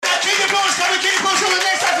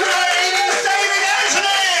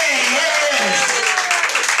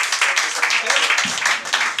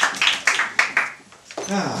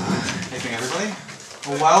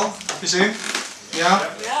well, I presume? Yeah?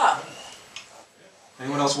 Yeah.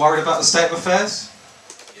 Anyone else worried about the state of affairs?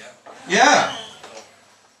 Yeah. Yeah.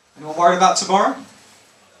 Anyone worried about tomorrow?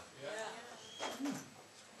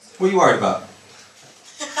 What are you worried about?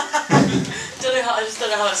 I just don't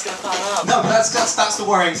know how it's going to pan out. No, but that's the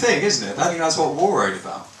worrying thing, isn't it? I think that's what we're worried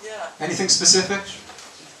about. Yeah. Anything specific?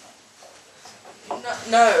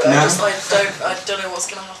 No. I don't know what's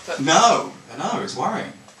going to happen. No, it's worrying.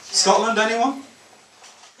 Yeah. Scotland, anyone?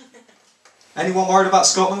 Anyone worried about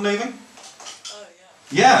Scotland leaving? Oh,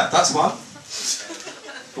 yeah. Yeah, that's one.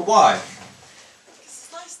 But why? Because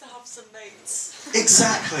it's nice to have some mates.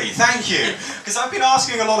 Exactly, thank you. Because I've been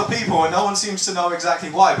asking a lot of people and no one seems to know exactly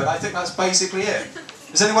why, but I think that's basically it.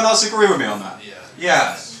 Does anyone else agree with me on that? Yeah.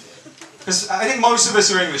 Yeah. Because I think most of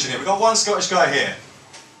us are English in here. We've got one Scottish guy here.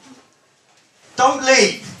 Don't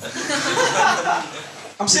leave.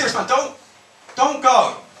 I'm serious, man. Don't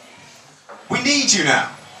go. We need you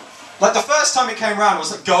now. Like the first time it came round, I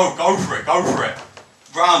was like, go for it.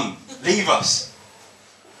 Run, leave us.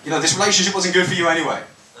 You know, this relationship wasn't good for you anyway.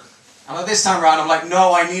 And like this time round, I'm like,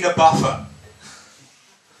 no, I need a buffer.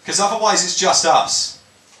 Because otherwise it's just us.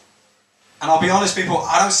 And I'll be honest, people,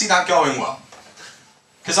 I don't see that going well.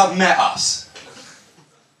 Because I've met us.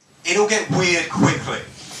 It'll get weird quickly.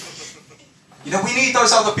 You know, we need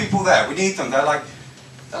those other people there. We need them. They're like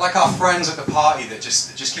our friends at the party that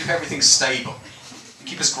just keep everything stable.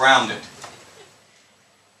 Keep us grounded.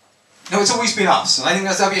 No, it's always been us. And I think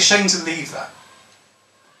that'd be a shame to leave that.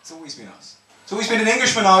 It's always been us. It's always been an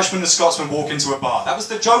Englishman, Irishman, and a Scotsman walk into a bar. That was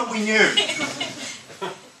the joke we knew.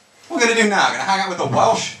 What are we going to do now? Going to hang out with the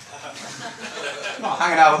Welsh? Not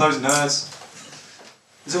hanging out with those nerds.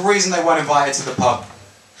 There's a reason they weren't invited to the pub.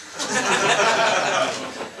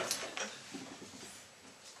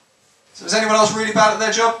 So is anyone else really bad at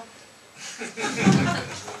their job?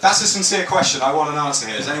 That's a sincere question. I want an answer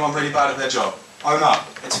here. Is anyone really bad at their job? Own up.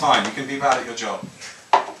 It's fine. You can be bad at your job.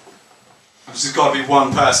 There's just got to be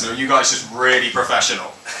one person, or are you guys just really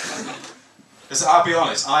professional? Because I'll be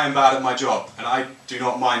honest, I am bad at my job, and I do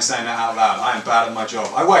not mind saying that out loud. I am bad at my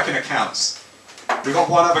job. I work in accounts. We've got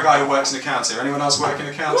one other guy who works in accounts here. Anyone else work in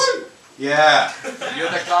accounts? Woo! Yeah. You're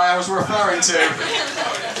the guy I was referring to.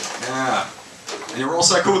 Yeah. And you're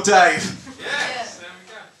also called Dave. Yes, there we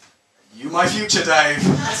go. You my future Dave.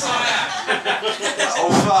 Yes, I am.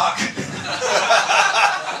 Oh fuck.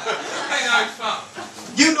 Hey, no, fuck.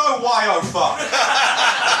 You know why oh fuck.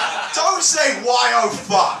 Don't say why oh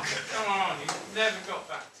fuck. Come on, you never got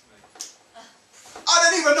back to me. I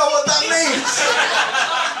don't even know what that means.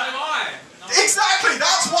 Neither do I. Exactly,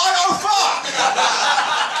 that's why oh fuck.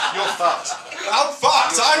 You're fucked. I'm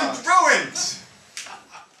fucked, You're I'm fucked. ruined.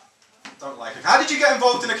 Don't like it. How did you get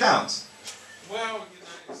involved in accounts? Well, you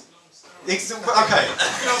know, it's a long story. Okay.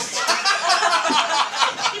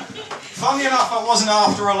 Funny enough, I wasn't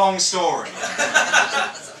after a long story.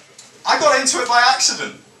 I got into it by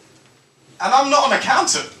accident. And I'm not an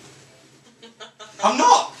accountant. I'm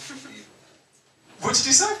not. What did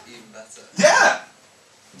you say? Even better. Yeah.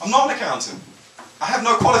 I'm not an accountant. I have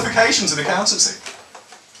no qualifications in accountancy.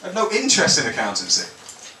 I have no interest in accountancy.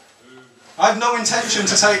 I have no intention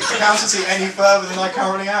to take accountancy any further than I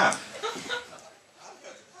currently am.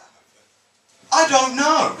 I don't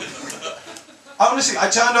know. Honestly, I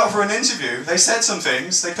turned up for an interview, they said some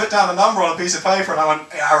things, they put down a number on a piece of paper and I went,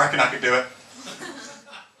 yeah, I reckon I could do it.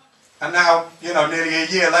 And now, you know, nearly a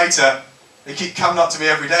year later, they keep coming up to me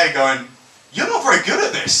every day going, you're not very good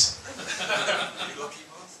at this.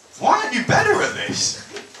 Why aren't you better at this?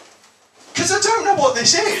 Because I don't know what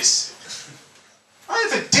this is. I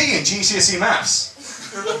have a D in GCSE Maths.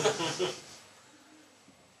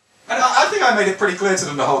 And I think I made it pretty clear to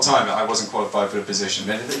them the whole time that I wasn't qualified for the position.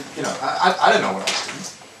 And, you know, I don't know what I was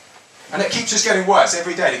doing. And it keeps just getting worse.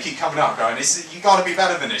 Every day they keep coming up going, you got to be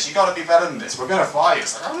better than this, you got to be better than this, we're going to fire you.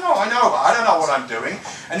 It's like, I know, but I don't know what I'm doing.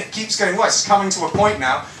 And it keeps getting worse. It's coming to a point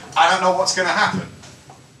now, I don't know what's going to happen.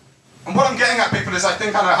 And what I'm getting at, people, is I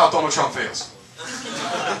think I know how Donald Trump feels.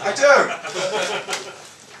 I do.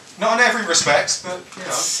 Not in every respect, but, you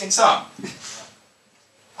know, in some.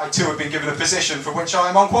 I too have been given a position for which I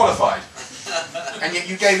am unqualified. And yet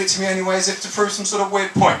you gave it to me anyway as if to prove some sort of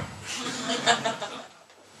weird point.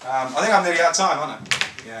 I think I'm nearly out of time, aren't I?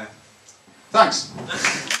 Yeah. Thanks.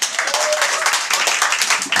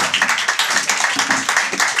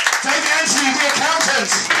 David Anthony, the accountant!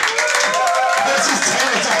 This is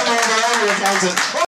Taylor Daniel, the accountant.